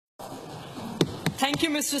Thank you,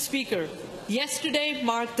 Mr. Speaker. Yesterday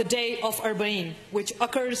marked the day of Arbaeen, which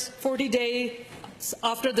occurs 40 days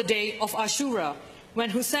after the day of Ashura, when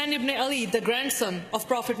Hussein ibn Ali, the grandson of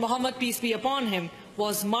Prophet Muhammad, peace be upon him,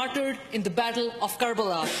 was martyred in the Battle of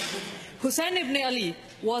Karbala. Hussein ibn Ali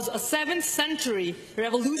was a 7th century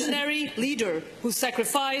revolutionary leader who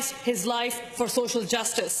sacrificed his life for social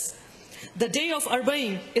justice. The day of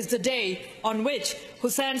Arbaeen is the day on which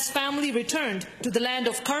Hussein's family returned to the land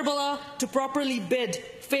of Karbala to properly bid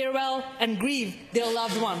farewell and grieve their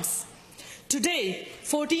loved ones. Today,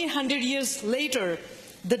 1400 years later,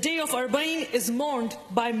 the day of Arbaeen is mourned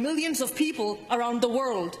by millions of people around the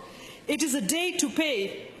world. It is a day to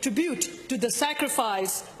pay tribute to the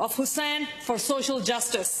sacrifice of Hussein for social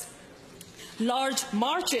justice. Large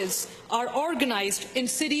marches are organized in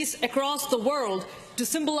cities across the world to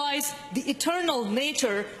symbolize the eternal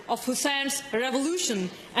nature of Hussein's revolution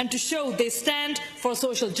and to show they stand for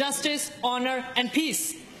social justice, honor, and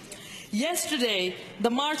peace. Yesterday, the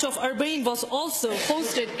March of Arbaeen was also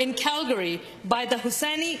hosted in Calgary by the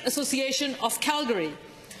Husseini Association of Calgary.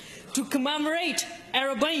 To commemorate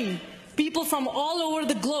Arbaeen, people from all over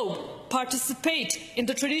the globe participate in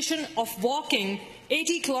the tradition of walking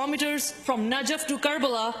 80 kilometers from Najaf to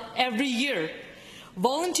Karbala every year.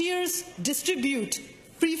 Volunteers distribute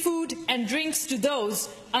free food and drinks to those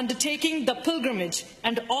undertaking the pilgrimage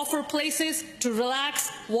and offer places to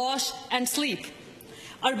relax, wash, and sleep.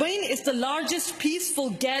 Arbaeen is the largest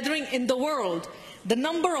peaceful gathering in the world. The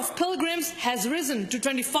number of pilgrims has risen to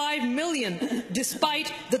 25 million,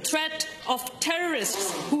 despite the threat of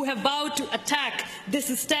terrorists who have vowed to attack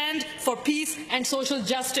this stand for peace and social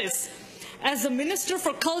justice. As the Minister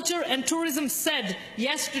for Culture and Tourism said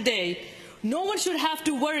yesterday, no one should have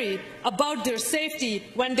to worry about their safety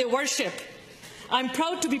when they worship. I'm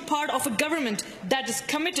proud to be part of a government that is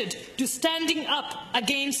committed to standing up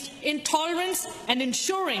against intolerance and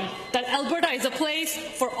ensuring that Alberta is a place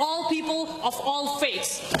for all people of all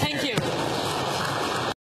faiths. Thank you.